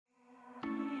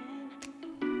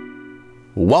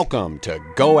Welcome to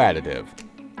Go Additive,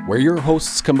 where your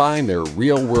hosts combine their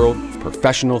real-world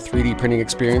professional 3D printing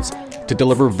experience to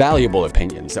deliver valuable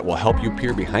opinions that will help you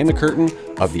peer behind the curtain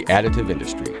of the additive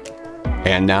industry.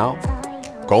 And now,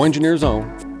 Go Engineers'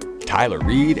 own Tyler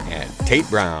Reed and Tate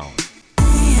Brown.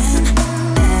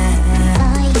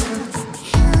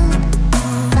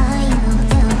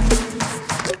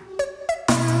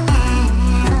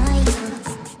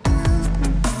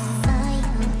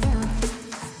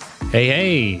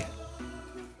 Hey.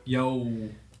 Yo.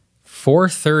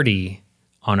 4:30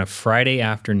 on a Friday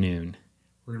afternoon.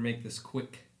 We're going to make this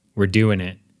quick. We're doing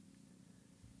it.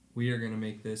 We are going to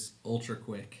make this ultra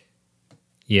quick.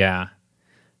 Yeah.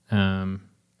 We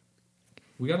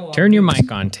got a lot. Turn your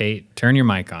mic on, Tate. Turn your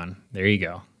mic on. There you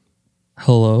go.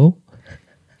 Hello.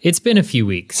 It's been a few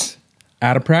weeks.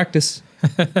 Out of practice.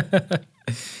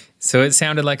 So it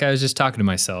sounded like I was just talking to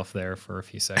myself there for a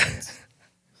few seconds.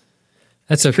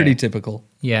 That's okay. Pretty typical.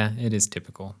 Yeah, it is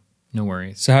typical. No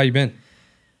worries. So how you been?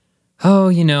 Oh,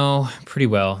 pretty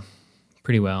well.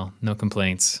 Pretty well. No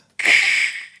complaints.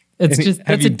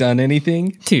 Have you done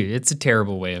anything? Dude, it's a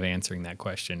terrible way of answering that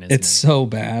question, isn't It's so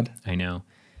bad. I know.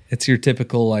 It's your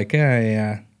typical like,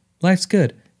 yeah, life's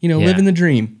good. Yeah. Living the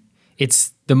dream.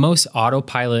 It's the most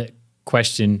autopilot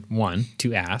question, one,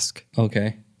 to ask,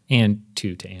 Okay. and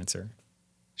two, to answer.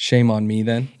 Shame on me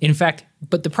then. In fact,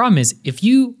 but the problem is, if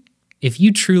you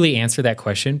truly answer that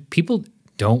question, people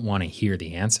don't want to hear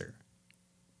the answer.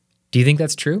 Do you think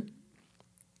that's true?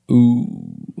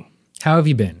 Ooh. How have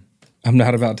you been? I'm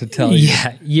not about to tell you.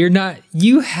 Yeah, you're not.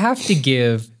 You have to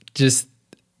give just.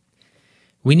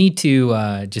 We need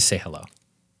to just say hello.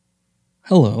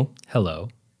 Hello. Hello.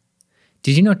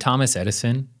 Did you know Thomas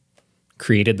Edison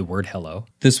created the word hello?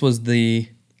 This was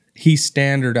he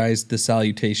standardized the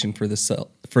salutation for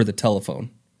the telephone.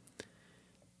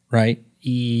 Right?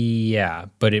 Yeah,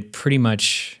 but it pretty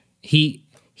much he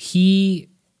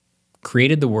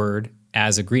created the word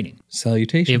as a greeting.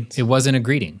 Salutations. It wasn't a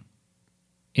greeting.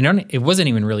 It wasn't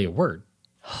even really a word.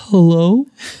 Hello?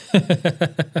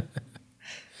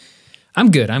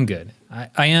 I'm good.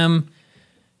 I am,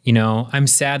 I'm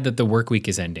sad that the work week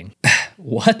is ending.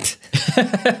 What?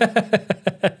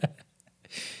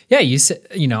 Yeah, you said,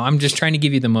 I'm just trying to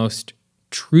give you the most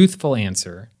truthful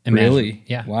answer. Really?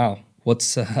 Yeah. Wow.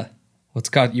 What's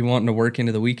got you wanting to work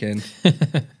into the weekend?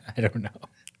 I don't know.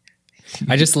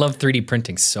 I just love 3D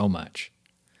printing so much.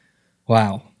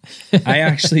 Wow. I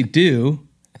actually do.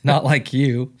 Not like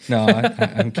you. No,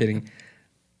 I'm kidding.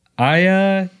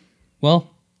 Well,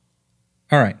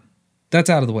 all right. That's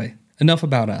out of the way. Enough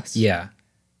about us. Yeah.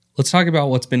 Let's talk about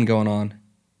what's been going on.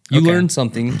 You Okay. learned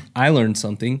something. I learned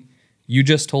something. You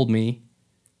just told me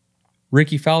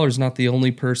Ricky Fowler's not the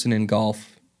only person in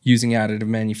golf using additive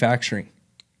manufacturing.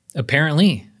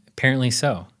 Apparently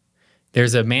so.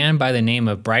 There's a man by the name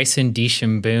of Bryson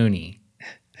DeChambeau.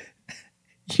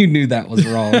 You knew that was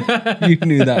wrong. You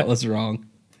knew that was wrong.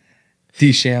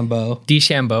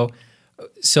 DeChambeau.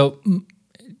 So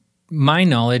my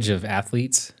knowledge of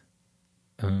athletes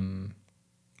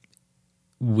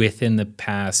within the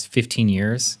past 15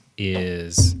 years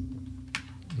is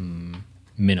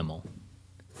minimal.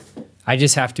 I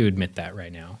just have to admit that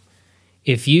right now.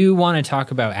 If you want to talk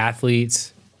about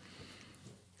athletes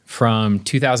from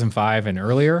 2005 and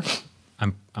earlier,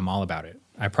 I'm all about it.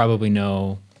 I probably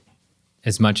know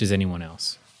as much as anyone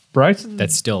else Bryson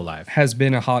that's still alive. has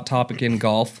been a hot topic in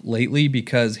golf lately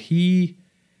because he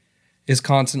is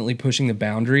constantly pushing the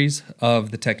boundaries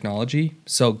of the technology.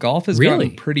 So golf has Really?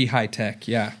 gotten pretty high tech.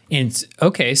 Yeah. And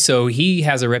okay, so he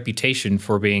has a reputation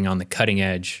for being on the cutting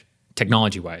edge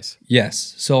technology-wise.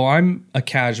 Yes. So I'm a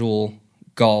casual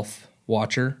golf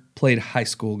watcher, played high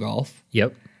school golf,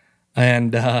 Yep.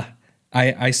 and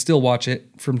I still watch it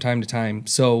from time to time.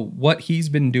 So what he's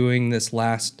been doing this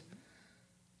last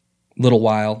little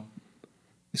while,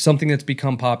 something that's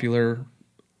become popular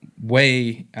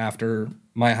way after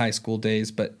my high school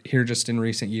days, but here just in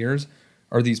recent years,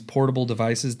 are these portable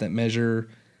devices that measure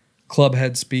club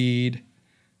head speed,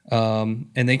 and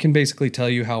they can basically tell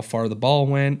you how far the ball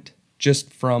went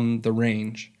just from the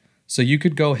range. So you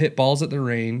could go hit balls at the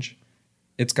range.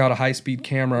 It's got a high-speed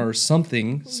camera or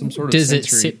something, some sort of Does it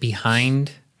sensory. sit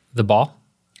behind the ball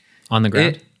on the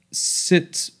ground? It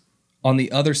sits on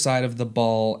the other side of the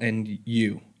ball and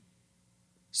you.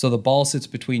 So the ball sits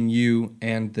between you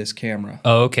and this camera.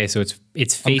 Oh, okay. So it's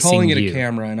facing I'm calling it you. a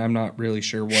camera, and I'm not really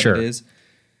sure what Sure. it is.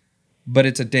 But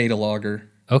it's a data logger.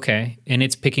 Okay, and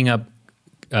it's picking up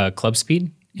club speed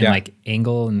and Yeah. like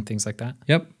angle and things like that.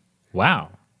 Yep. Wow.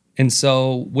 And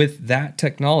so with that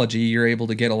technology, you're able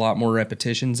to get a lot more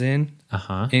repetitions in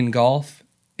golf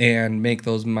and make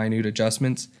those minute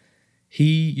adjustments.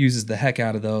 He uses the heck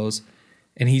out of those.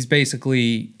 And he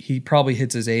probably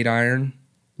hits his 8-iron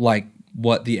like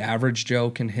what the average Joe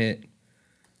can hit.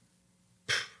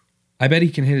 I bet he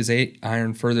can hit his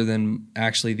 8-iron further than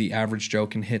actually the average Joe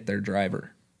can hit their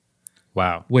driver.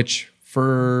 Wow. Which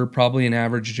for probably an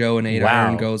average Joe, an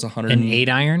 8-iron goes 100. An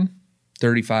 8-iron?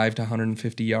 35 to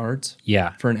 150 yards.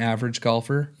 Yeah. For an average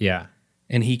golfer. Yeah.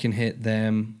 And he can hit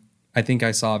them. I think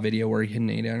I saw a video where he hit an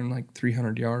 8-iron like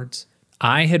 300 yards.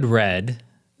 I had read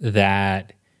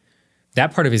that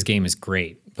part of his game is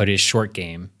great, but his short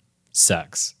game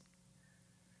sucks.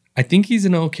 I think he's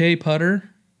an okay putter.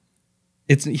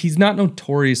 He's not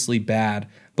notoriously bad,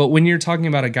 but when you're talking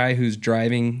about a guy who's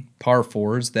driving par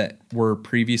 4s that were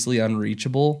previously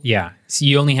unreachable. Yeah. So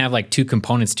you only have like 2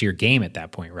 components to your game at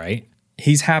that point, right?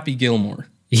 He's Happy Gilmore.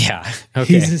 Yeah.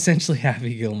 Okay. He's essentially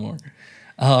Happy Gilmore,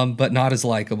 but not as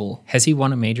likable. Has he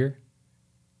won a major?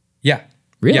 Yeah.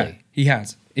 Really? Yeah, he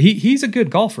has. He's a good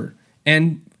golfer,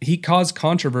 and he caused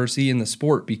controversy in the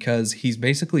sport because he's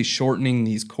basically shortening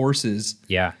these courses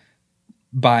Yeah.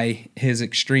 by his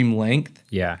extreme length.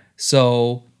 Yeah.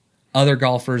 So other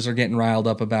golfers are getting riled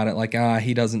up about it, like,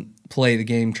 he doesn't play the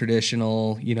game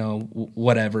traditional,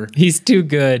 whatever. He's too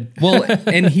good. Well,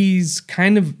 and he's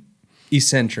kind of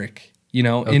eccentric,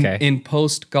 Okay. in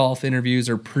post-golf interviews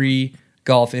or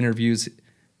pre-golf interviews.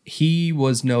 He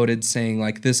was noted saying,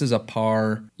 like, this is a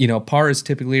par, par is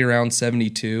typically around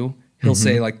 72. He'll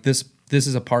say, like, this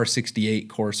is a par 68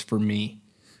 course for me.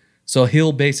 So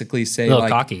he'll basically say, A little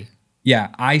like, cocky. yeah,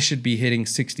 I should be hitting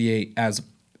 68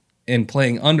 and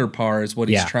playing under par is what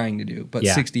he's trying to do. But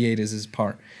 68 is his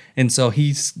par. And so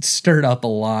he's stirred up a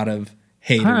lot of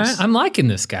haters. All right. I'm liking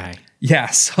this guy. Yeah,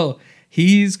 so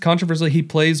he's controversial. He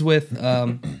plays with,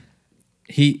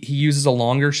 he uses a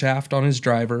longer shaft on his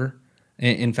driver.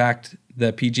 In fact,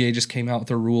 the PGA just came out with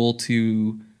a rule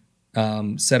to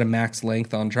set a max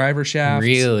length on driver shafts.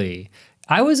 Really?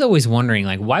 I was always wondering,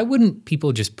 like, why wouldn't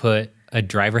people just put a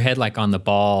driver head like on the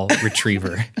ball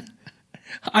retriever?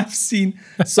 I've seen,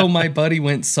 so my buddy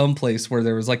went someplace where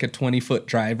there was like a 20-foot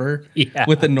driver Yeah.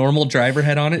 with a normal driver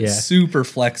head on it, Yeah. super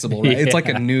flexible, right? It's like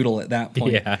a Yeah. noodle at that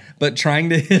point. Yeah. But trying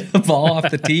to hit a ball off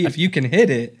the tee, if you can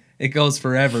hit it, it goes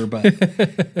forever.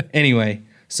 But anyway,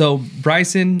 so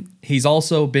Bryson, he's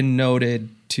also been noted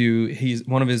he's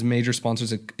one of his major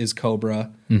sponsors is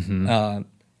Cobra. And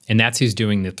that's who's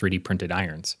doing the 3D printed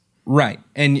irons. Right.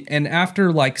 And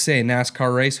after, like, say, a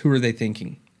NASCAR race, who are they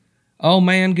thinking? Oh,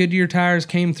 man, Goodyear tires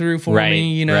came through for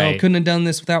me. Right. Couldn't have done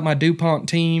this without my DuPont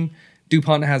team.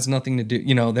 DuPont has nothing to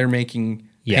do. They're making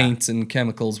paints and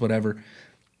chemicals, whatever.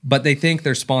 But they think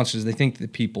they're sponsors. They think the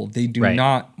people. They do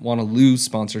not want to lose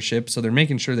sponsorship, so they're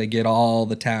making sure they get all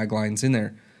the taglines in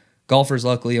there. Golfers,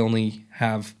 luckily, only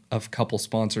have a couple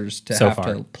sponsors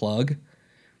to plug.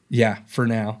 Yeah, for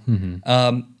now.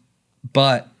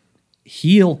 But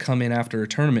he'll come in after a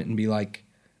tournament and be like,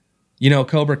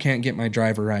 Cobra can't get my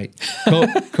driver right.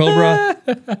 Cobra,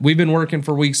 we've been working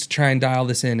for weeks to try and dial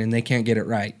this in, and they can't get it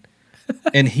right.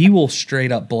 And he will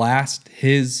straight up blast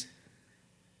his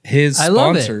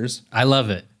sponsors. I love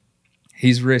it.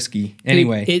 He's risky.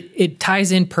 Anyway, it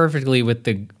ties in perfectly with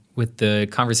the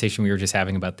conversation we were just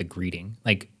having about the greeting.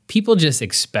 Like, people just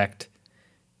expect,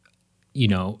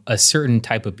 a certain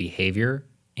type of behavior,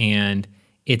 and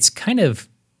it's kind of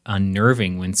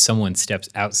unnerving when someone steps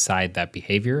outside that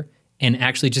behavior and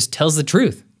actually just tells the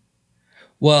truth.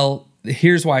 Well,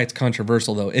 here's why it's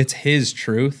controversial, though. It's his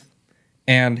truth,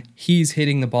 and he's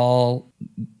hitting the ball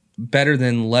better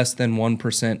than less than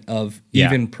 1% of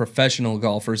even professional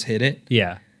golfers hit it.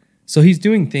 Yeah. So he's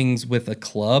doing things with a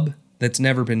club that's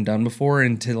never been done before,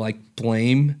 and to, like,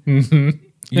 blame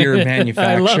your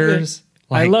manufacturers.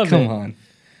 I love it. Come on.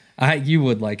 You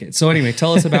would like it. So anyway,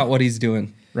 tell us about what he's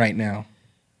doing right now.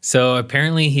 So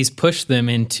apparently he's pushed them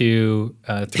into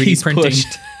 3D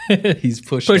printing. He's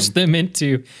pushed them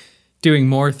into doing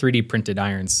more 3D printed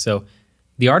irons. So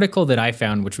the article that I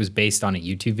found, which was based on a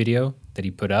YouTube video that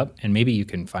he put up, and maybe you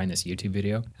can find this YouTube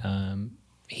video,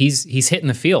 he's hitting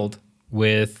the field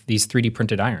with these 3D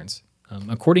printed irons.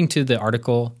 According to the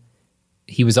article,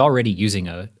 he was already using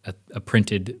a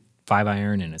printed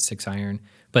 5-iron and a 6-iron.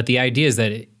 But the idea is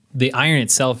that the iron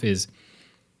itself is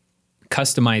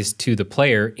customized to the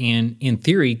player, and in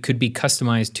theory could be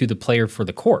customized to the player for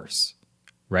the course,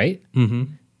 right?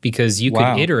 Mm-hmm. Because you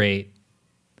could iterate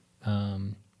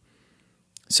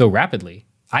so rapidly.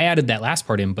 I added that last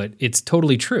part in, but it's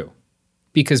totally true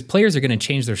because players are going to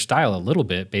change their style a little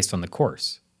bit based on the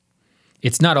course.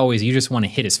 It's not always you just want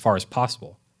to hit as far as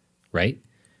possible, right?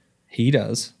 He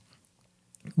does.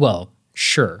 Well,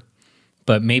 sure.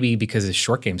 But maybe because his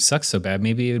short game sucks so bad,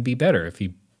 maybe it would be better if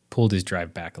he pulled his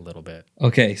drive back a little bit.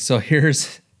 Okay, so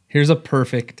here's a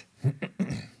perfect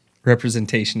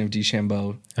representation of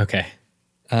DeChambeau. Okay.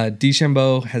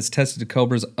 DeChambeau has tested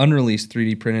Cobra's unreleased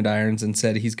 3D printed irons and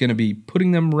said he's going to be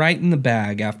putting them right in the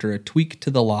bag after a tweak to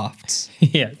the lofts.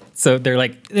 Yeah. So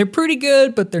they're pretty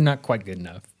good, but they're not quite good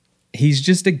enough. He's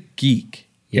just a geek,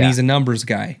 Yeah. and he's a numbers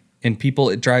guy, and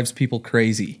it drives people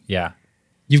crazy. Yeah.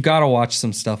 You've got to watch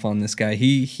some stuff on this guy.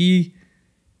 He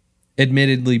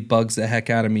admittedly bugs the heck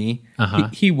out of me. Uh-huh.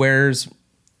 He wears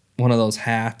one of those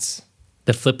hats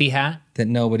The flippy hat, that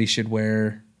nobody should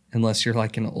wear unless you're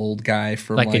like an old guy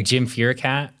from like a Jim Furyk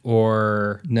hat,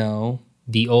 or No.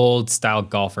 the old style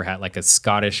golfer hat, like a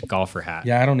Scottish golfer hat.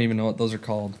 Yeah, I don't even know what those are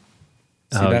called.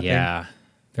 See Oh, that yeah.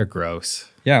 They're gross. thing?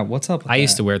 Yeah, what's up with I that?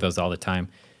 used to wear those all the time,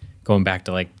 going back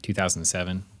to like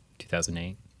 2007,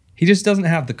 2008. He just doesn't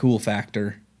have the cool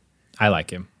factor. I like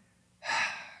him.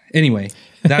 Anyway,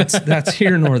 that's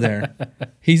here nor there.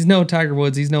 He's no Tiger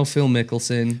Woods. He's no Phil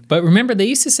Mickelson. But remember, they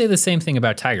used to say the same thing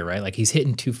about Tiger, right? Like, he's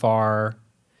hitting too far.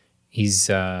 He's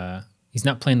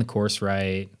not playing the course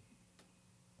right.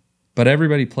 But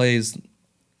everybody plays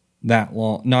that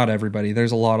long. Not everybody.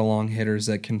 There's a lot of long hitters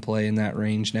that can play in that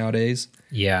range nowadays.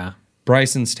 Yeah.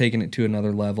 Bryson's taking it to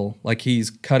another level. Like, he's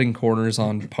cutting corners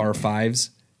on par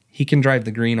fives. He can drive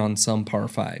the green on some par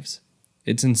fives.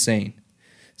 It's insane.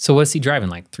 So what's he driving,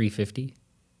 like 350?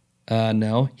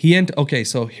 No. Okay,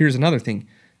 so here's another thing.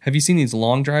 Have you seen these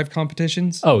long drive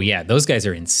competitions? Oh, yeah. Those guys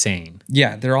are insane.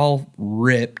 Yeah, they're all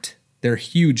ripped. They're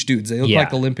huge dudes. They look Yeah.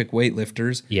 like Olympic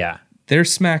weightlifters. Yeah. They're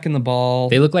smacking the ball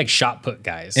They look like shot put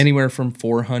guys. anywhere from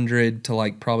 400 to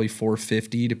like probably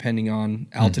 450, depending on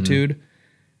altitude.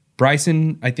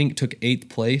 Bryson, I think, took 8th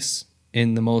place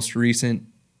in the most recent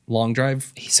long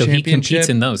drive so he championship. competes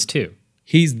in those too.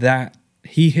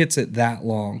 He hits it that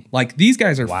long. Like, these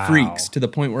guys are Wow. freaks to the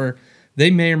point where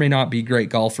they may or may not be great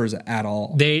golfers at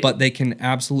all, but they can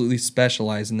absolutely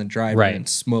specialize in the driver Right. and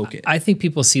smoke it. I think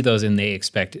people see those and they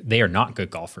expect they are not good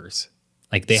golfers.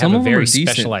 Like, they Some have of a them are very decent.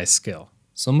 specialized skill.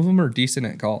 Some of them are decent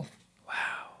at golf. Wow.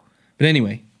 But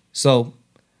anyway, so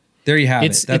there you have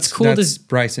It's it. That's cool to- that's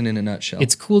Bryson in a nutshell.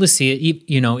 It's cool to see it.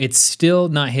 You know, it's still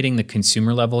not hitting the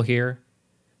consumer level here,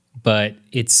 but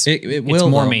it's will,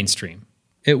 more though. mainstream.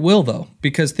 It will, though,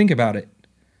 because think about it.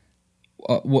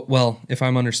 Well, if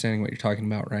I'm understanding what you're talking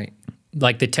about, right?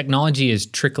 Like, the technology is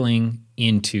trickling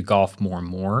into golf more and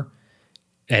more.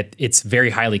 It's very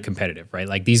highly competitive, right?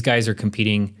 Like, these guys are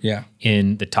competing Yeah.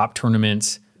 in the top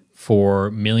tournaments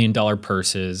for $1 million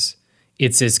purses.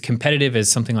 It's as competitive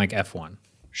as something like F1.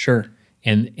 Sure.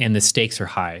 And the stakes are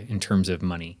high in terms of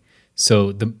money.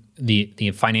 So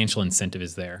the financial incentive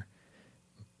is there.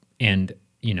 And,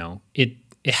 you know, it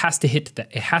has to hit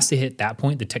that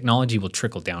point. The technology will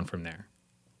trickle down from there.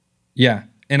 Yeah.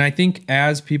 And I think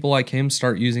as people like him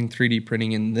start using 3D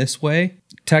printing in this way,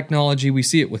 technology, we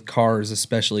see it with cars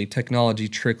especially, technology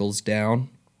trickles down,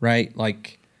 right?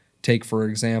 Like, take, for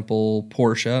example,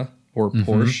 Porsche or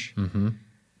Porsche. Mm-hmm.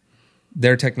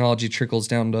 Their technology trickles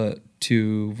down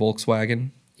to Volkswagen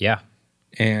Yeah.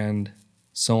 and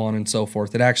so on and so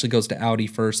forth. It actually goes to Audi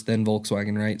first, then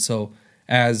Volkswagen, right? So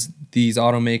as these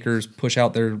automakers push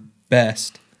out their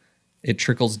best, it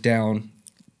trickles down.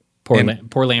 Poor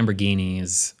Lamborghini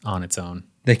is on its own.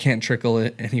 They can't trickle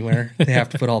it anywhere. They have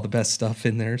to put all the best stuff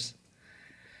in theirs.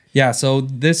 Yeah, so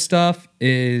this stuff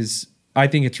I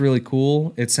think it's really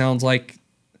cool. It sounds like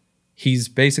he's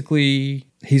prototyping.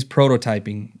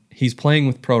 He's playing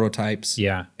with prototypes.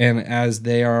 Yeah. And as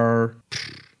they are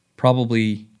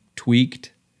probably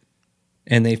tweaked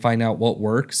and they find out what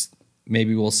works,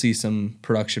 maybe we'll see some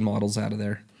production models out of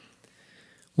there.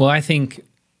 Well, I think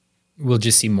we'll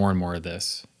just see more and more of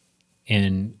this,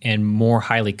 and more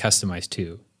highly customized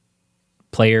too.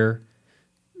 Player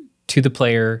to the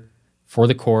player, for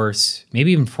the course,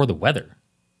 maybe even for the weather.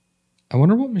 I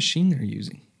wonder what machine they're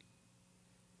using.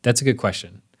 That's a good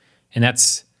question, and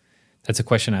that's a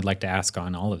question I'd like to ask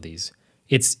on all of these.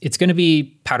 It's going to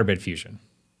be powder bed fusion,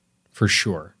 for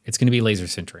sure. It's going to be laser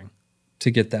sintering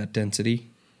To get that density.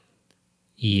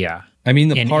 Yeah, I mean,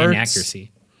 the and parts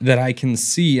accuracy that I can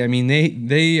see, I mean,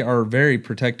 they are very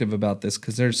protective about this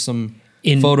because there's some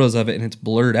In- photos of it and it's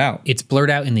blurred out. It's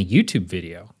blurred out in the YouTube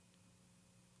video.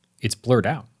 It's blurred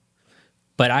out.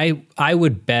 But I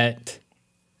would bet,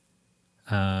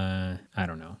 I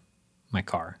don't know, my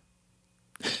car.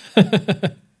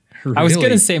 I was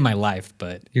going to say my life,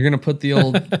 but You're going to put the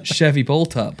old Chevy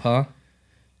Bolt up, huh?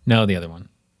 no, the other one.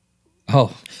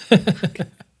 Oh,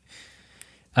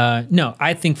 No,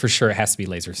 I think for sure it has to be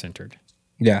laser centered.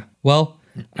 yeah. Well,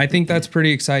 I think that's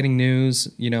pretty exciting news.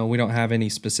 You know, we don't have any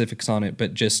specifics on it,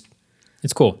 but just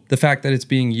It's cool. The fact that it's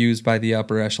being used by the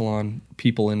upper echelon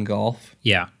people in golf.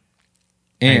 Yeah.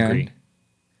 And agree.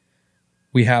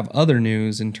 we have other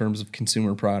news in terms of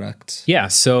consumer products. Yeah.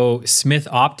 So Smith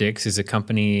Optics is a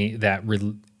company that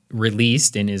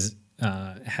released and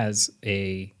has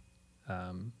a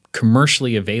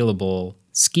commercially available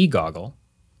ski goggle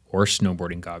or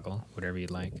snowboarding goggle, whatever you'd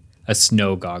like, a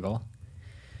snow goggle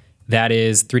that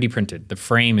is 3D printed. The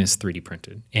frame is 3D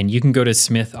printed. And you can go to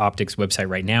Smith Optics website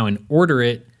right now and order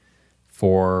it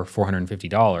for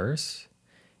 $450.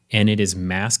 And it is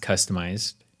mass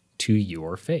customized to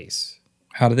your face.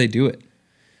 How do they do it?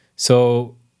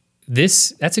 So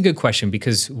that's a good question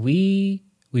because we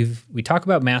talk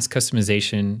about mass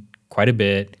customization quite a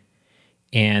bit,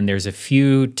 and there's a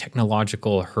few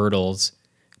technological hurdles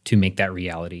to make that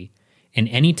reality. And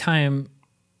anytime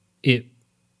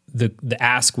the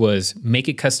ask was make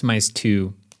it customized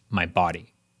to my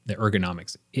body, the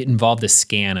ergonomics, it involved a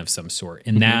scan of some sort,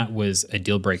 and that was a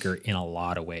deal breaker in a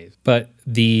lot of ways. But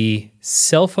the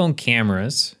cell phone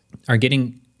cameras are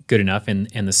getting good enough, and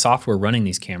the software running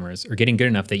these cameras are getting good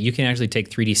enough that you can actually take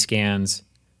 3D scans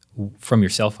from your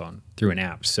cell phone through an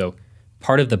app. So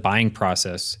part of the buying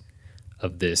process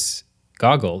of this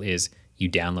goggle is you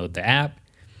download the app,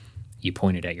 you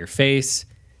point it at your face,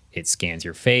 it scans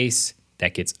your face,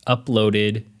 that gets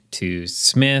uploaded to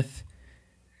Smith,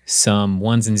 some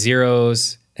ones and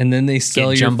zeros. And then they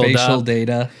sell your jumbled facial up.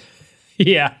 data.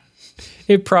 Yeah,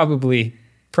 it probably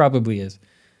is.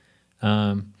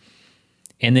 And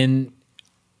then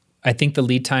I think the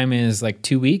lead time is like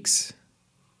 2 weeks.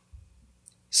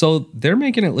 So they're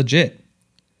making it legit.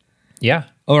 Yeah.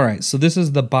 All right. So this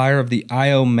is the buyer of the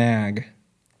IO Mag.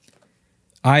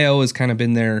 IO has kind of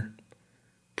been their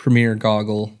premier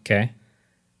goggle. Okay.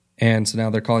 And so now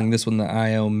they're calling this one the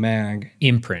IO Mag.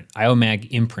 Imprint. IOMag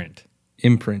imprint.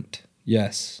 Imprint.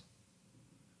 Yes.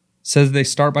 Says they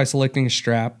start by selecting a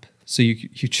strap. So you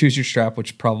choose your strap,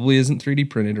 which probably isn't 3D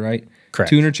printed, right? Correct.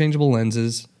 2 interchangeable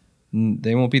lenses.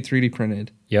 They won't be 3D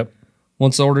printed. Yep.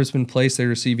 Once the order's been placed, they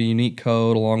receive a unique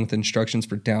code along with instructions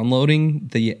for downloading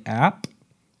the app.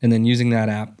 And then using that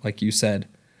app, like you said,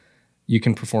 you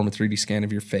can perform a 3D scan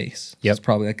of your face. Yep. It's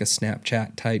probably like a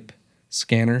Snapchat type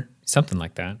scanner. Something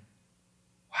like that.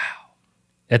 Wow.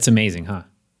 That's amazing, huh?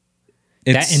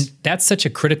 It's, That's such a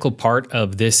critical part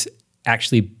of this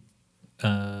actually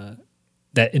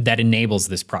that enables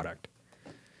this product,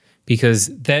 because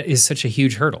that is such a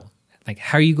huge hurdle. Like,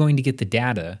 how are you going to get the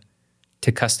data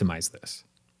to customize this?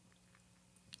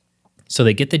 So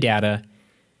they get the data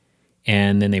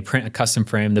and then they print a custom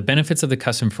frame. The benefits of the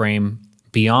custom frame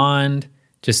beyond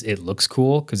just it looks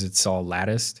cool because it's all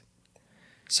latticed.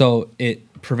 So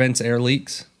it prevents air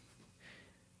leaks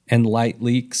and light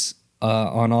leaks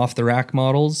on off-the-rack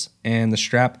models, and the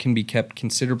strap can be kept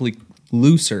considerably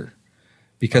looser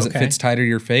because it fits tighter to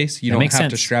your face. You don't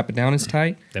have to strap it down as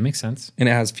tight. That makes sense. And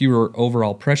it has fewer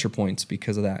overall pressure points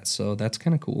because of that. So that's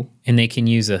kind of cool. And they can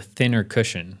use a thinner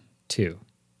cushion too.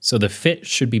 So the fit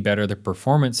should be better. The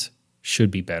performance should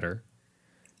be better.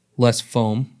 Less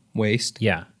foam waste.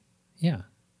 Yeah. Yeah.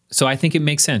 So I think it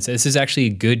makes sense. This is actually a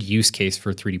good use case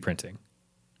for 3D printing.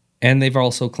 And they've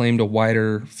also claimed a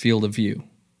wider field of view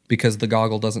because the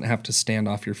goggle doesn't have to stand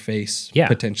off your face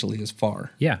potentially as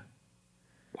far. Yeah.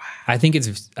 Wow. I think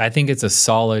it's a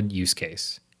solid use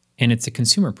case, and it's a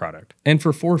consumer product. And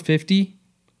for $450,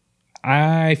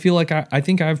 I feel like I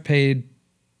think I've paid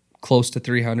close to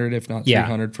 $300, if not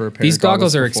 $300 for a pair These of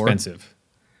goggles are before. expensive.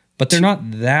 But they're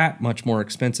not that much more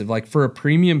expensive. Like for a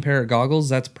premium pair of goggles,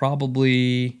 that's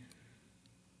probably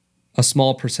a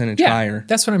small percentage higher.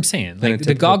 That's what I'm saying. than a Like the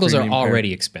typical goggles are premium pair.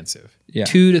 already expensive. Yeah.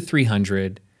 $200 to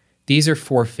 $300. These are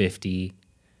 $450.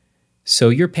 So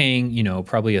you're paying,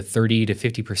 probably a 30 to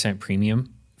 50%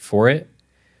 premium for it.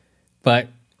 But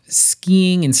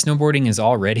skiing and snowboarding is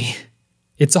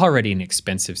already an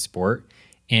expensive sport.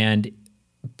 And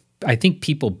I think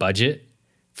people budget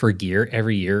for gear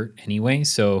every year anyway.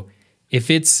 So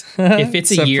if it's a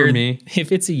year, for me.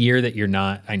 if it's a year that you're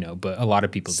not, I know, but a lot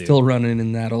of people do. Still running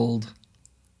in that old,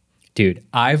 Dude,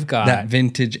 I've got that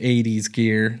vintage 80s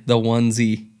gear, the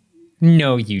onesie.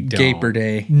 No, you don't. Gaper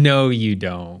Day. No, you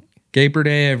don't. Gaper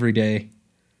Day every day.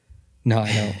 No,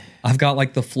 I don't. I've got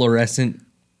like the fluorescent,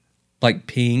 like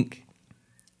pink,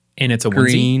 And it's a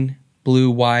green, onesie? blue,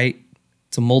 white.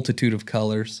 It's a multitude of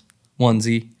colors.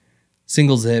 Onesie.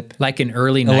 Single zip. Like an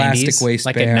early Elastic 90s,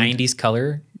 waistband. like a 90s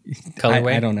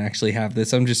colorway. I don't actually have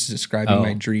this. I'm just describing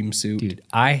my dream suit. Dude,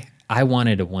 I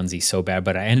wanted a onesie so bad,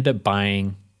 but I ended up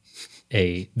buying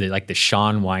the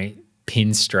Shaun White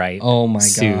pinstripe Oh my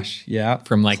suit gosh. Yeah.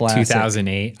 from like Classic.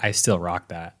 2008. I still rock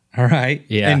that. All right.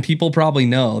 Yeah. And people probably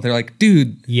know. They're like,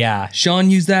 dude, Yeah. Sean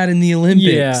used that in the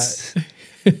Olympics.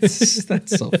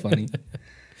 That's so funny.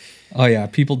 Oh, yeah.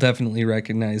 People definitely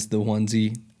recognize the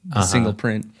onesie, the single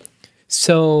print.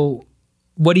 So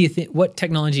what do you think? What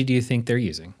technology do you think they're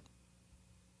using?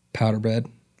 Powder bed,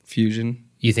 fusion.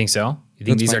 You think so? You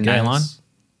think That's these my are nylon? guess.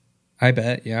 I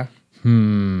bet, yeah.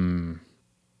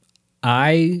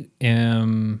 I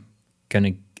am going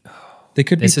to. They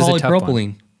could be This is a tough one.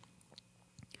 polypropylene.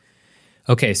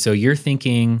 Okay, so you're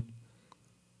thinking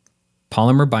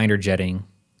polymer binder jetting,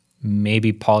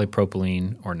 maybe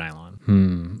polypropylene or nylon.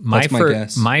 That's my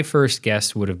guess. My first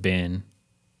guess would have been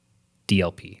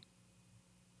DLP.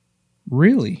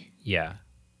 Really? Yeah.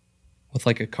 With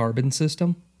like a carbon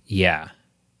system? Yeah.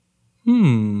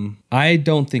 I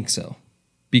don't think so.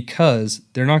 Because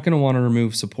they're not going to want to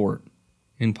remove support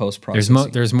in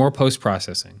post-processing. There's more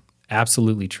post-processing.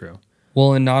 Absolutely true.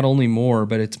 Well, and not only more,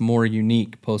 but it's more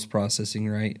unique post-processing,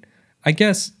 right? I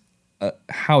guess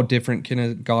how different can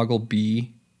a goggle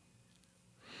be?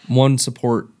 One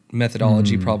support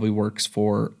methodology probably works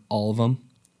for all of them,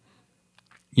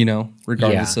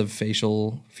 regardless of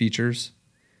facial features.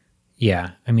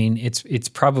 Yeah. I mean, it's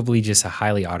probably just a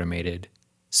highly automated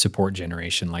support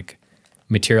generation, like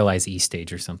Materialize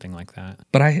E-Stage or something like that.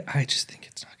 But I just think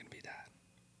it's not going to be that.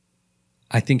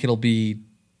 I think it'll be,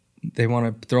 they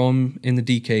want to throw them in the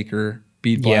decaker,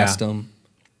 bead blast them.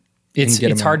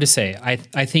 It's hard to say.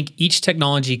 I think each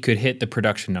technology could hit the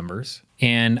production numbers.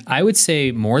 And I would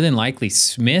say more than likely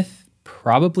Smith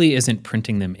probably isn't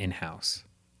printing them in-house.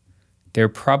 They're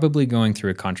probably going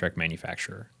through a contract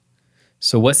manufacturer.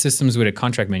 So what systems would a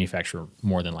contract manufacturer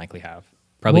more than likely have?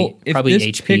 Probably if probably this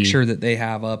HP. picture that they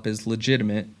have up is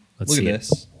legitimate, Let's look at see it.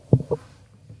 this.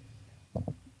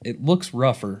 It looks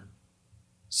rougher.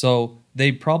 So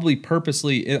they probably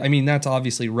purposely, I mean, that's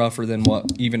obviously rougher than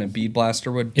what even a bead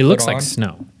blaster would It looks put like on.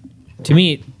 snow. To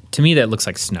me that looks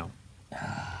like snow.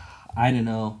 I don't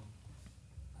know.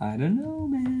 I don't know,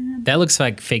 man. That looks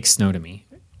like fake snow to me.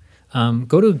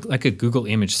 Go to like a Google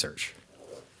image search.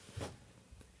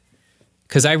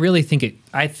 Because I really think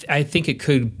I think it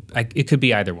could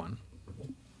be either one.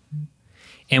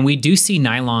 And we do see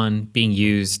nylon being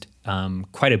used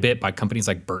quite a bit by companies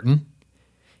like Burton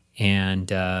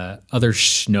and other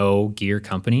snow gear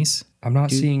companies. I'm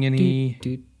not seeing any.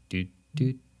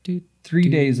 3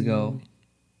 days ago,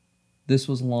 this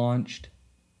was launched.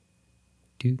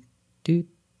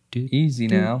 Easy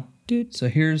now. So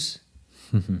here's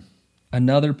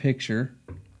another picture.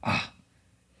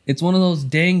 It's one of those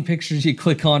dang pictures you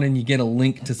click on and you get a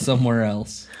link to somewhere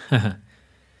else.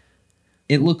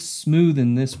 It looks smooth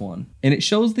in this one. And it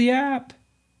shows the app.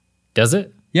 Does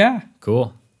it? Yeah.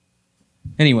 Cool.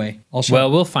 Anyway, I'll show.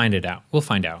 Well, we'll find it out. We'll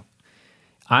find out.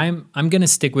 I'm going to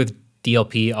stick with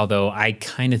DLP, although I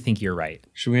kind of think you're right.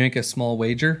 Should we make a small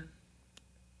wager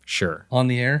Sure. on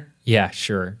the air? Yeah,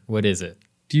 sure. What is it?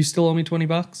 Do you still owe me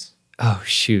 $20? Oh,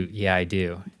 shoot. Yeah, I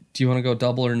do. Do you want to go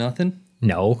double or nothing?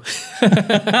 No.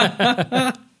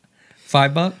 $5?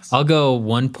 I'll go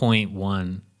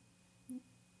 1.1.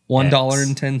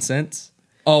 $1.10?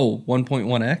 Oh,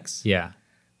 1.1x? Yeah.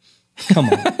 Come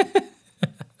on.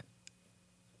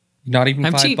 Not even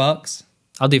I'm $5? cheap.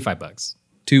 I'll do $5.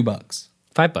 $2.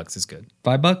 $5 is good.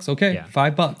 $5? Okay, Yeah.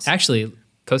 $5. Actually,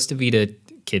 Costa Vida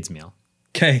kids meal.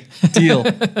 Okay, deal.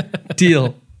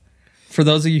 Deal. For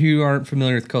those of you who aren't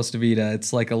familiar with Costa Vida,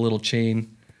 it's like a little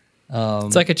chain.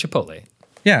 It's like a Chipotle,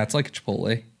 Yeah, it's like a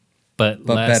Chipotle. but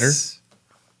less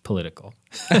political.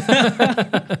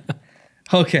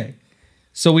 Okay.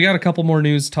 So we got a couple more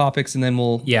news topics and then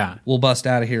we'll bust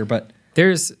out of here. But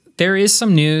There is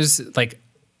some news, like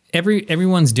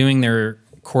everyone's doing their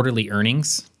quarterly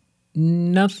earnings.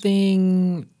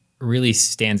 Nothing really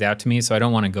stands out to me, so I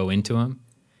don't want to go into them.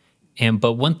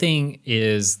 But one thing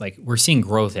is, like, we're seeing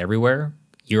growth everywhere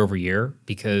year over year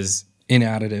because in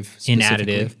additive.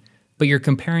 specifically. but you're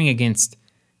comparing against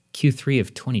Q3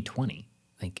 of 2020,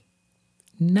 like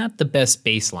not the best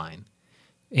baseline.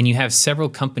 And you have several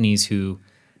companies who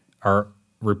are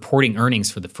reporting earnings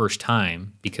for the first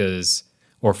time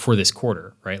or for this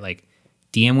quarter, right? Like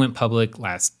DM went public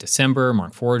last December,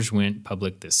 Markforged went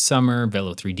public this summer,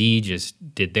 Velo3D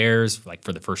just did theirs like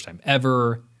for the first time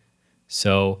ever.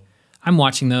 So I'm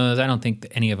watching those. I don't think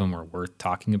that any of them are worth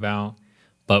talking about,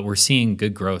 but we're seeing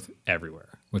good growth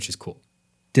everywhere, which is cool.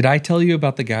 Did I tell you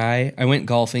about the guy? I went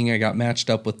golfing. I got matched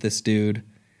up with this dude.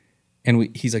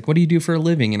 And he's like, what do you do for a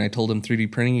living? And I told him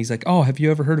 3D printing. He's like, oh, have you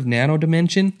ever heard of Nano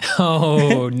Dimension?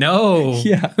 Oh, no.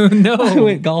 Yeah. No. I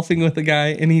went golfing with a guy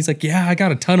and he's like, yeah, I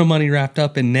got a ton of money wrapped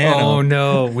up in Nano. Oh,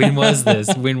 no. When was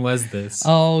this? When was this?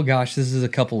 Oh, gosh, this is a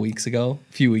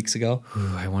few weeks ago.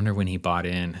 Ooh, I wonder when he bought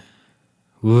in.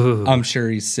 Ooh. I'm sure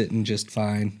he's sitting just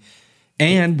fine.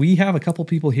 And we have a couple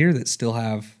people here that still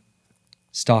have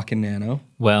stock in Nano.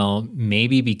 Well,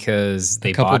 maybe because they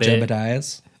A couple bought it.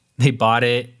 Jebediahs. They bought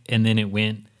it and then it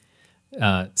went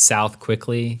south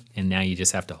quickly, and now you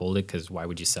just have to hold it because why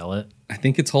would you sell it I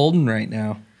think it's holding right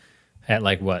now. at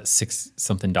like what, $6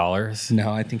 something?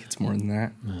 No, I think it's more than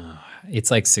that.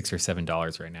 It's like $6 or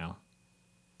 $7 right now.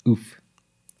 Oof.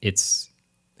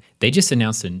 They just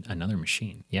announced another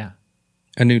machine. Yeah.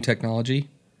 A new technology.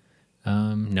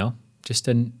 No, just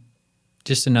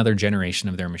another generation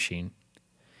of their machine,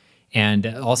 and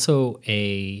also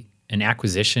an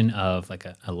acquisition of like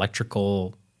an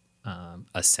electrical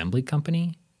assembly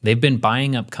company. They've been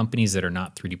buying up companies that are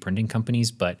not 3D printing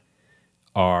companies, but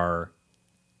are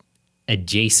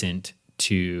adjacent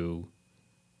to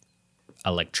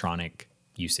electronic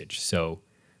usage. So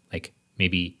like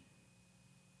maybe,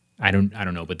 I don't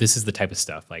know, but this is the type of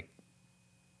stuff like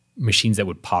machines that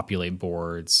would populate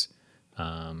boards,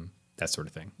 that sort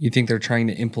of thing. You think they're trying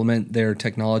to implement their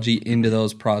technology into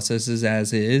those processes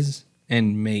as is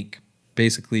and make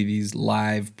basically these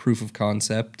live proof of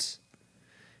concepts?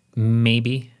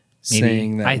 Maybe.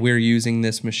 Saying that we're using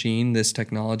this machine, this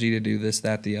technology to do this,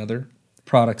 that, the other.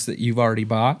 Products that you've already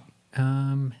bought?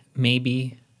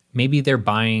 Maybe they're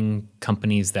buying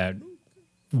companies that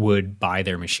would buy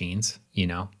their machines, you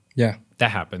know? Yeah.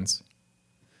 That happens.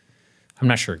 I'm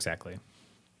not sure exactly.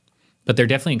 But they're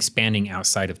definitely expanding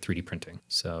outside of 3D printing.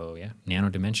 So, yeah, Nano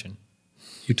Dimension.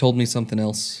 You told me something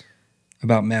else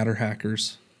about Matter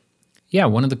Hackers. Yeah,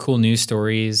 one of the cool news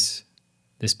stories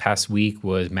this past week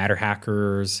was Matter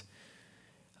Hackers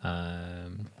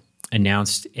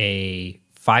announced a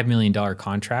 $5 million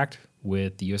contract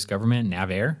with the U.S. government,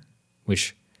 NavAir,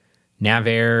 which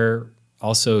NavAir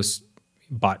also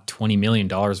bought $20 million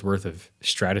worth of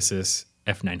Stratasys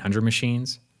F900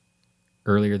 machines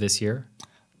earlier this year.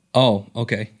 Oh,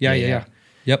 okay. Yeah.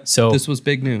 Yep. So this was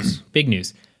big news. Big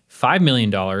news. $5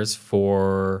 million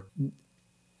for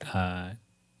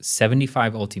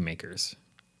 75 Ultimakers.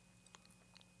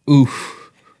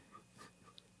 Oof.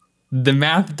 The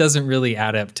math doesn't really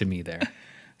add up to me there.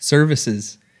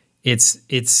 Services. It's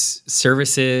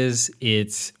services,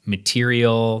 it's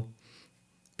material,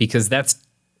 because that's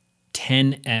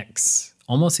 10x,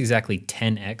 almost exactly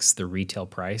 10x the retail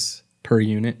price Per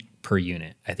unit.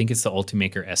 I think it's the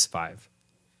Ultimaker S5.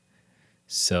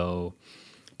 So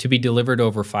to be delivered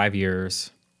over 5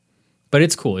 years, but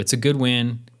it's cool. It's a good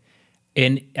win.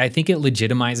 And I think it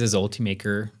legitimizes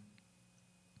Ultimaker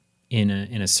in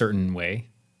a certain way,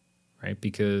 right?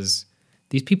 Because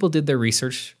these people did their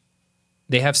research.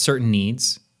 They have certain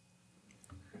needs.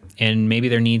 And maybe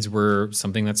their needs were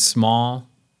something that's small,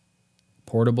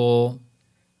 portable.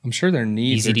 I'm sure their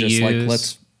needs Easy are to just like, use.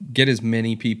 let's get as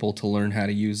many people to learn how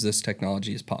to use this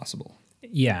technology as possible.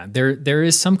 Yeah, there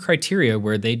is some criteria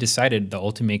where they decided the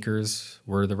Ultimakers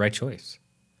were the right choice.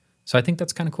 So I think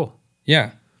that's kind of cool.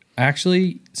 Yeah.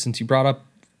 Actually, since you brought up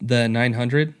the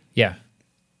 900, Yeah.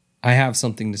 I have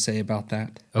something to say about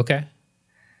that. Okay.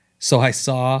 So I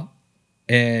saw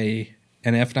an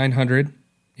F900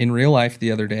 in real life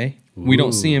the other day. We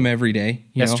don't see them every day.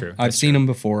 That's true. I've seen them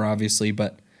before, obviously,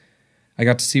 but I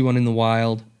got to see one in the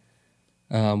wild.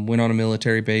 Went on a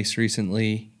military base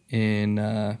recently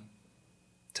in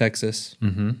Texas.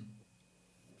 Mm-hmm.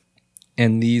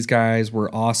 And these guys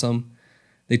were awesome.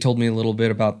 They told me a little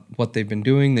bit about what they've been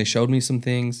doing. They showed me some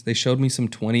things. They showed me some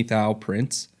 20 thou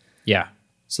prints. Yeah.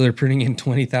 So they're printing in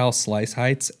 20 thou slice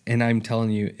heights, and I'm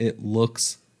telling you, it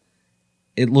looks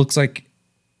like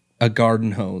a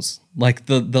garden hose. Like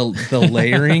the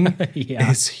layering Yeah.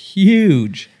 is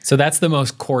huge. So that's the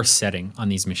most coarse setting on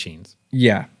these machines.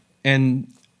 Yeah.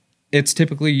 And it's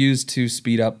typically used to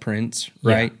speed up prints,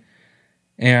 right? Yeah.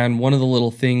 And one of the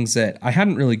little things that I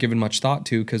hadn't really given much thought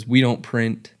to, because we don't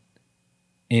print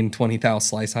in 20 thou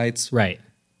slice heights. Right.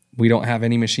 We don't have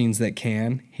any machines that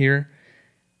can here.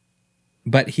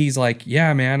 But he's like,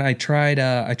 yeah, man, I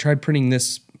tried printing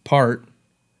this part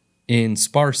in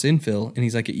sparse infill, and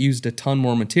he's like, it used a ton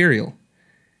more material.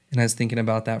 And I was thinking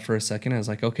about that for a second. I was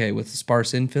like, okay, with the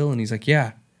sparse infill? And he's like,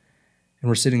 yeah. And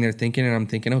we're sitting there thinking, and I'm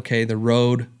thinking, okay, the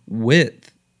road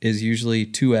width is usually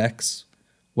 2x,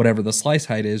 whatever the slice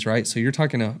height is, right? So you're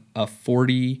talking a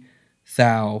 40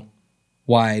 thou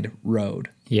wide road.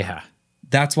 Yeah.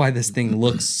 That's why this thing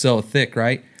looks so thick,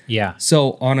 right? Yeah.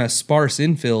 So on a sparse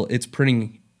infill, it's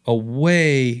printing a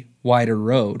way wider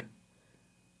road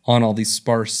on all these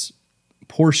sparse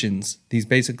portions, these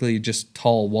basically just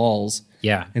tall walls.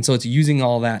 Yeah. And so it's using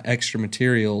all that extra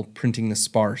material, printing the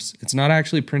sparse. It's not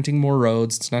actually printing more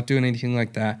roads. It's not doing anything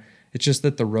like that. It's just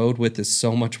that the road width is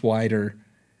so much wider.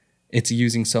 It's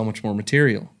using so much more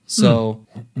material. So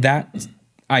that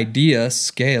idea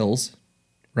scales,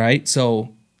 right?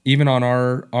 So even on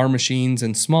our machines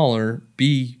and smaller,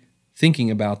 be thinking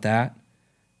about that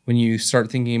when you start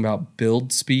thinking about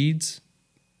build speeds.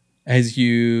 As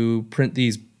you print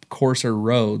these coarser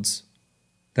roads,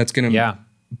 that's going to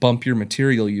bump your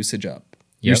material usage up.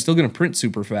 You're still going to print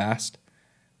super fast,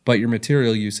 but your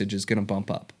material usage is going to bump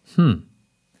up.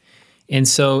 And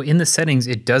so in the settings,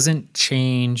 it doesn't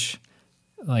change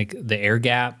like the air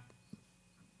gap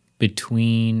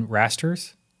between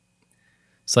rasters.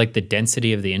 It's like the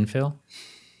density of the infill.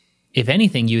 If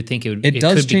anything, you would think it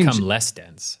could become less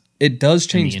dense. It does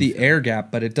change the air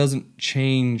gap, but it doesn't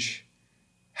change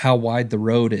how wide the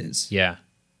road is. Yeah.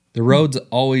 The road's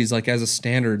always, like, as a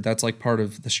standard, that's like part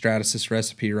of the Stratasys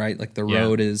recipe, right? Like the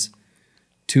road is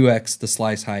 2x the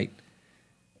slice height.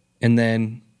 And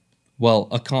then, well,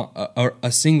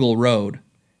 a single road,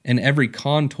 and every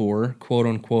contour, quote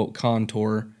unquote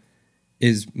contour,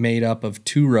 is made up of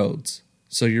 2 roads.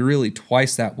 So you're really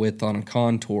twice that width on a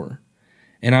contour.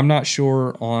 And I'm not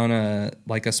sure on a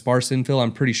sparse infill,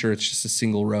 I'm pretty sure it's just a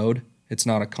single road. It's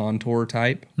not a contour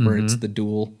type where it's the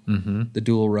dual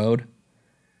road.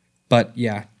 But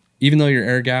yeah, even though your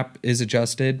air gap is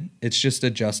adjusted, it's just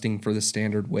adjusting for the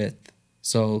standard width.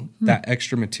 So that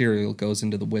extra material goes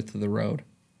into the width of the road.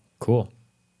 Cool.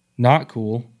 Not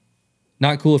cool.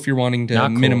 Not cool if you're wanting to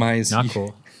minimize. Not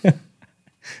cool.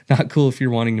 Not cool if you're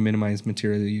wanting to minimize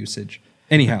material usage.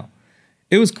 Anyhow,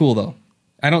 it was cool though.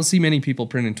 I don't see many people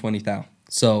printing 20 thou.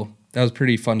 So that was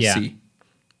pretty fun to see.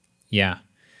 Yeah.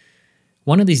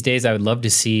 One of these days I would love to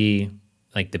see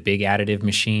like the big additive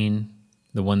machine,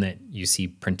 the one that you see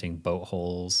printing boat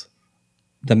holes.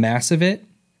 The Massivit?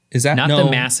 Is that not the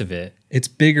Massivit? It's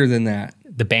bigger than that.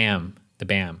 The BAM. The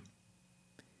BAM.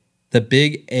 The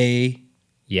big A.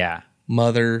 Yeah.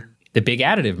 Mother. The big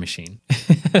additive machine.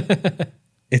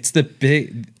 It's the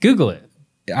big. Google it.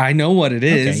 I know what it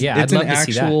is. Okay, yeah, it's I'd love to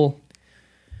see that.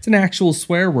 It's an actual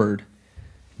swear word.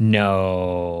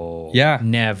 No. Yeah.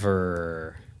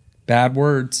 Never. Bad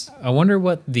words. I wonder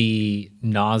what the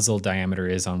nozzle diameter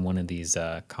is on one of these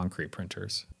concrete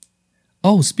printers.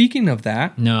 Oh, speaking of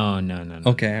that. No.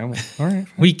 Okay. All right.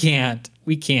 We can't.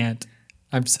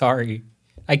 I'm sorry.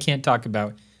 I can't talk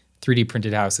about 3D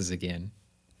printed houses again.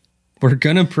 We're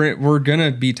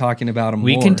gonna be talking about them more.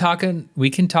 We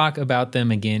can talk about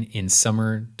them again in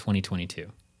summer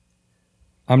 2022.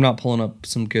 I'm not pulling up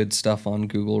some good stuff on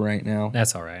Google right now.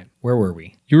 That's all right. Where were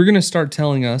we? You were gonna start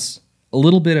telling us a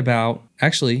little bit about.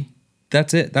 Actually,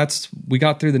 that's it. We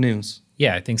got through the news.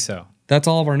 Yeah, I think so. That's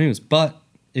all of our news. But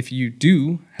if you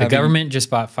do have the government just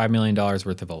bought $5 million worth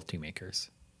of Ultimakers.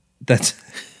 That's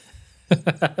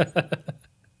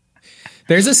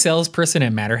There's a salesperson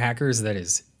at Matter Hackers that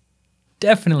is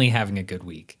definitely having a good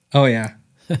week. Oh yeah.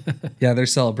 Yeah, they're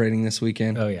celebrating this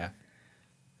weekend. Oh yeah.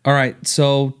 All right,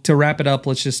 so to wrap it up,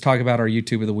 let's just talk about our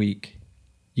YouTube of the week.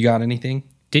 You got anything?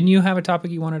 Didn't you have a topic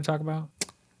you wanted to talk about?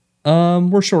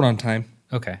 We're short on time.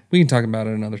 Okay. We can talk about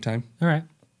it another time. All right.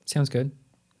 Sounds good.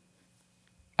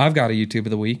 I've got a YouTube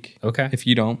of the week. Okay. If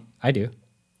you don't. I do.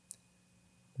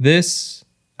 This,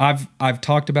 I've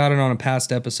talked about it on a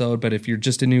past episode, but if you're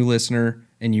just a new listener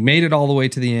and you made it all the way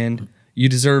to the end, you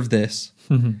deserve this.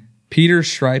 Peter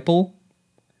Schreipel.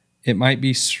 It might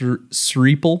be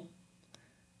Schreipel.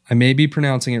 I may be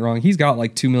pronouncing it wrong. He's got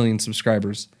like 2 million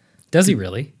subscribers. Does he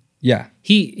really? Yeah.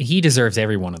 He deserves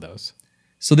every one of those.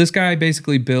 So this guy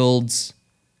basically builds,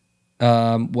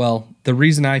 the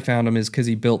reason I found him is because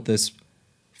he built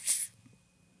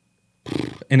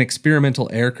an experimental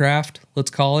aircraft,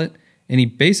 let's call it. And he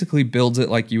basically builds it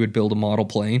like you would build a model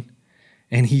plane.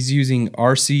 And he's using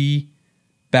RC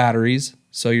batteries.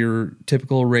 So your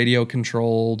typical radio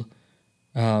controlled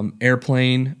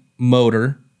airplane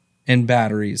motor and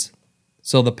batteries.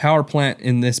 So the power plant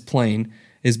in this plane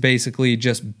is basically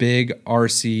just big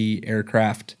RC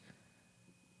aircraft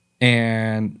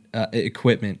and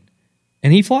equipment.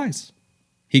 And he flies.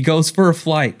 He goes for a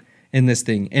flight in this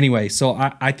thing. Anyway, so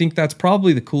I think that's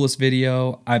probably the coolest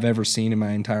video I've ever seen in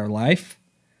my entire life.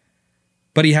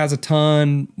 But he has a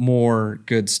ton more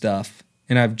good stuff.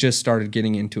 And I've just started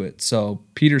getting into it. So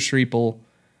Peter Schreipel,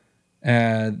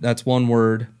 that's one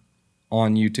word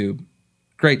on YouTube.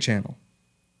 Great channel.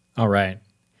 All right.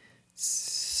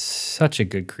 Such a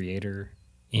good creator,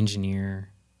 engineer,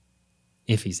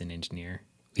 if he's an engineer.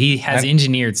 He has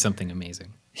engineered something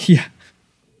amazing. Yeah.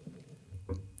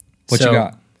 What you So,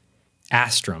 got?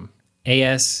 Astrum,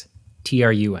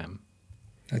 ASTRUM.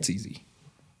 That's easy.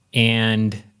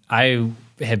 And I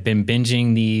have been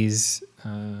binging these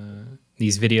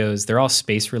videos. They're all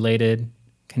space related.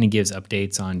 Kind of gives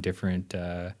updates on different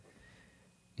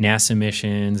NASA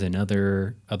missions and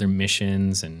other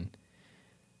missions, and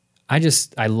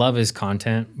I love his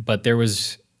content. But there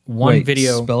was one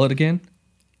video. Spell it again.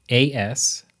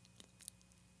 ASTRUM,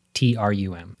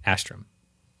 Astrum.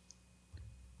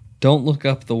 Don't look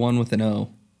up the one with an O.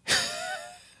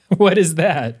 What is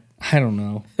that? I don't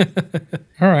know.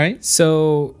 All right.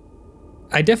 So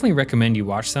I definitely recommend you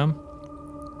watch some.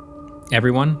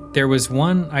 Everyone. There was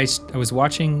one, I was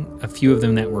watching a few of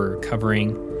them that were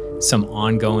covering some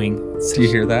ongoing. Do you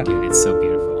hear that? Dude, it's so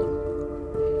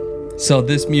beautiful. So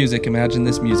this music, imagine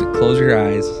this music. Close your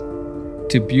eyes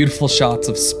to beautiful shots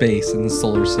of space in the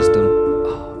solar system.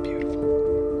 Oh,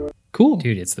 beautiful. Cool.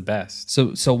 Dude, it's the best.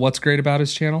 So what's great about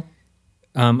his channel?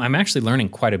 I'm actually learning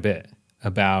quite a bit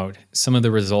about some of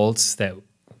the results that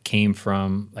came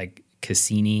from like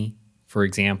Cassini, for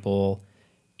example,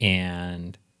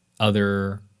 and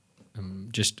other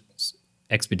just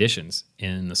expeditions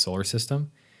in the solar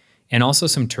system, and also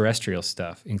some terrestrial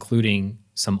stuff, including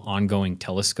some ongoing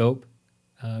telescope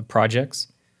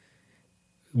projects.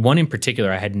 One in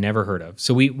particular I had never heard of.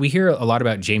 So we hear a lot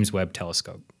about James Webb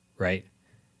Telescope, right?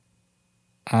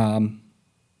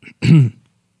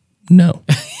 No.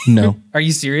 No. Are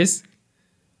you serious?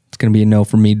 It's going to be a no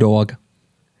for me, dog.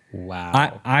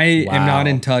 Wow. I am not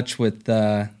in touch with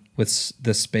the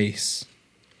space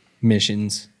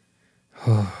missions.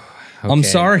 I'm Okay.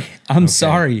 sorry. I'm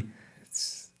sorry.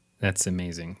 That's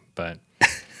amazing. But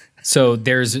so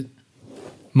there's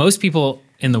most people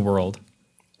in the world.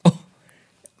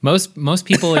 Most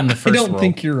people in the first I don't world.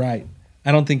 think you're right.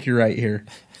 I don't think you're right here.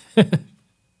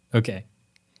 Okay.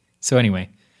 So anyway.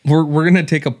 We're going to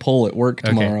take a poll at work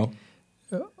tomorrow.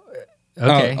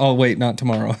 Okay. Oh, wait, not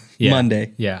tomorrow. Yeah.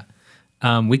 Monday. Yeah.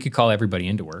 We could call everybody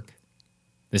into work.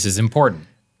 This is important.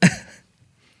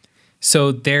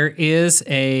 So there is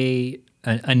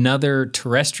another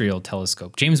terrestrial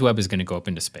telescope. James Webb is going to go up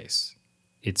into space.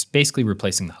 It's basically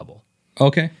replacing the Hubble.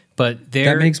 Okay. But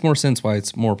That makes more sense why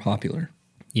it's more popular.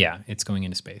 yeah, it's going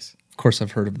into space. Of course,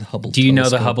 I've heard of the Hubble Do you know the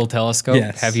telescope. Hubble telescope?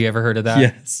 Yes. Have you ever heard of that?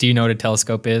 Yes. Do you know what a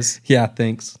telescope is? Yeah,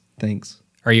 thanks.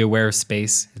 Are you aware of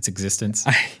space, its existence?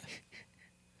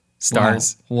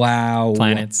 Stars, Wow.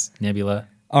 planets, nebula.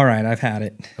 All right, I've had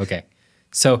it. Okay.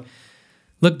 So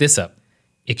look this up.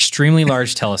 Extremely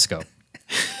large telescope.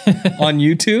 On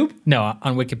YouTube? No,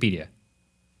 on Wikipedia.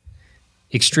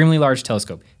 Extremely large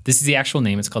telescope. This is the actual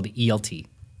name. It's called the ELT.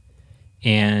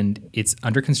 And it's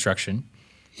under construction.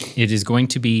 It is going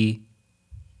to be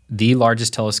the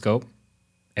largest telescope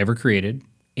ever created.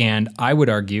 And I would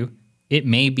argue it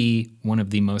may be one of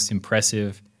the most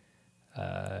impressive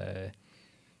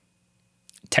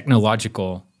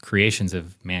technological creations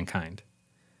of mankind.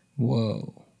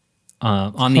 Whoa.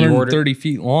 On the order, 130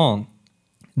 feet long.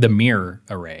 the mirror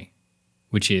array,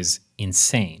 which is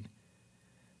insane.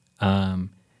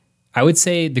 I would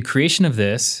say the creation of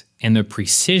this and the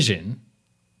precision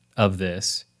of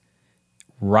this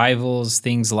rivals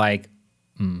things like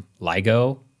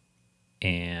LIGO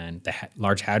and the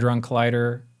Large Hadron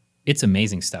Collider. It's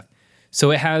amazing stuff.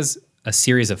 So it has a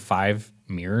series of 5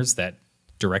 mirrors that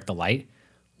direct the light.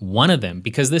 One of them,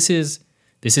 because this is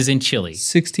in Chile,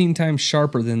 16 times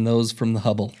sharper than those from the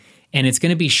Hubble. and it's going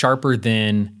to be sharper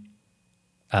than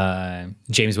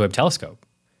James Webb Telescope.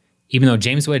 Even though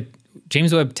James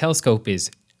Webb Telescope is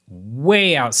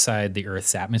way outside the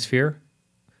Earth's atmosphere,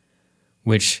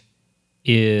 which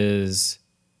is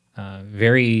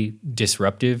very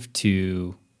disruptive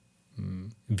to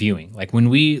viewing. Like when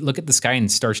we look at the sky and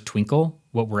stars twinkle,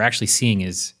 what we're actually seeing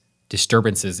is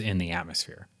disturbances in the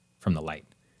atmosphere from the light.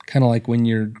 Kind of like when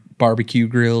your barbecue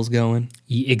grill's going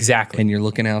Exactly. and you're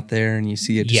looking out there and you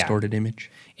see a Yeah. distorted image.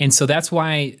 And so that's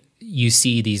why you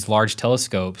see these large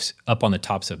telescopes up on the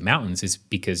tops of mountains, is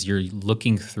because you're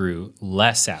looking through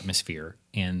less atmosphere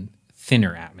and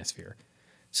thinner atmosphere.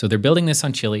 So they're building this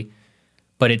on Chile,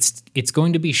 but it's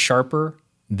going to be sharper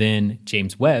than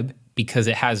James Webb because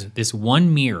it has this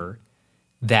one mirror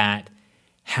that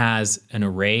has an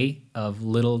array of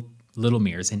little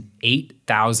mirrors and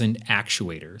 8,000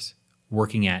 actuators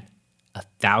working at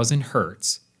 1,000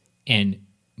 hertz and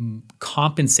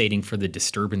compensating for the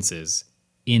disturbances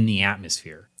in the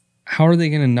atmosphere. How are they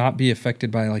going to not be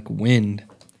affected by like wind?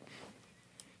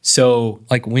 So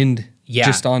Like wind Yeah.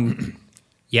 just on.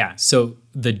 yeah, so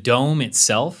the dome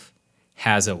itself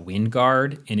has a wind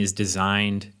guard and is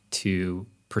designed to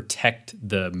protect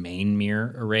the main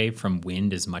mirror array from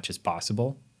wind as much as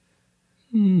possible.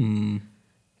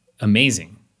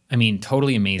 Amazing. I mean,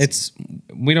 totally amazing.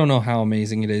 We don't know how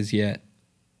amazing it is yet.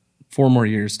 4 more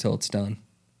years till it's done.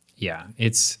 Yeah,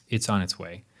 it's on its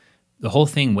way. The whole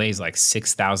thing weighs like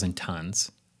 6,000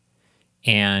 tons.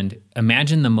 And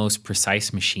imagine the most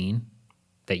precise machine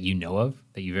that you know of,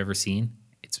 that you've ever seen.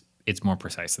 It's more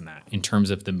precise than that in terms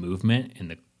of the movement and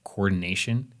the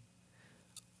coordination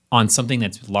on something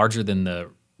that's larger than the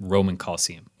Roman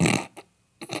Colosseum.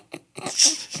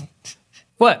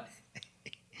 What?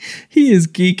 He is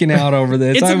geeking out over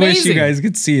this. It's I wish you amazing. guys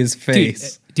could see his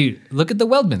face. Dude, look at the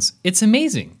weldments. It's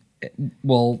amazing.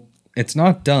 Well, it's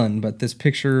not done, but this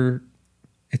picture,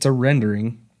 it's a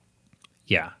rendering.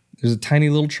 Yeah, There's a tiny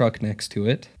little truck next to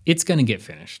it. it's going to get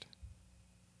finished.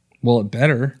 Well, it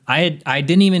better. I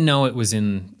didn't even know it was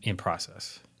in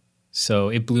process. So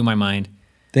it blew my mind.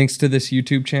 Thanks to this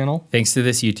YouTube channel. Thanks to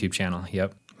this YouTube channel.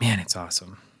 Yep. Man, it's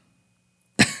awesome.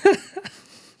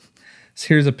 So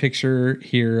here's a picture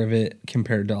here of it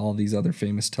compared to all these other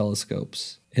famous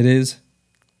telescopes. It is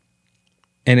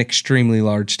an extremely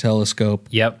large telescope.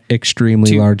 Yep.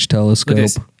 Extremely large telescope. Look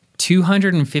at this.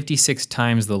 256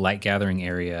 times the light gathering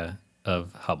area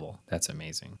of Hubble. That's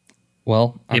amazing.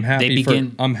 Well, I'm They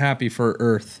I'm happy for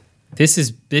Earth. This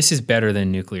is better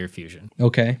than nuclear fusion.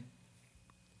 Okay.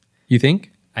 You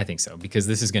think? I think so, because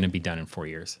this is going to be done in 4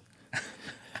 years.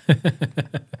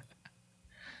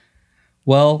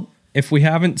 Well, if we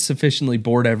haven't sufficiently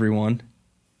bored everyone,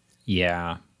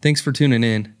 Yeah. thanks for tuning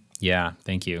in. Yeah.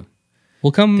 Thank you.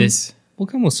 We'll come This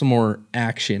with some more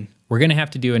action. We're going to have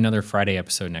to do another Friday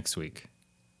episode next week.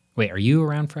 Wait, are you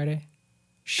around Friday?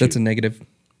 Shoot. That's a negative.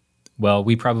 Well,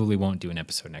 we probably won't do an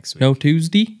episode next week. No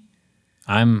Tuesday?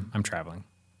 I'm traveling.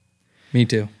 Me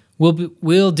too.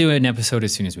 We'll do an episode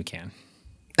as soon as we can.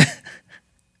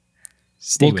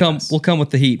 Stay with us. We'll come with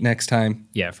the heat next time.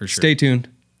 Yeah, for sure. Stay tuned.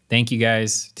 Thank you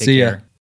guys. Take See ya. care.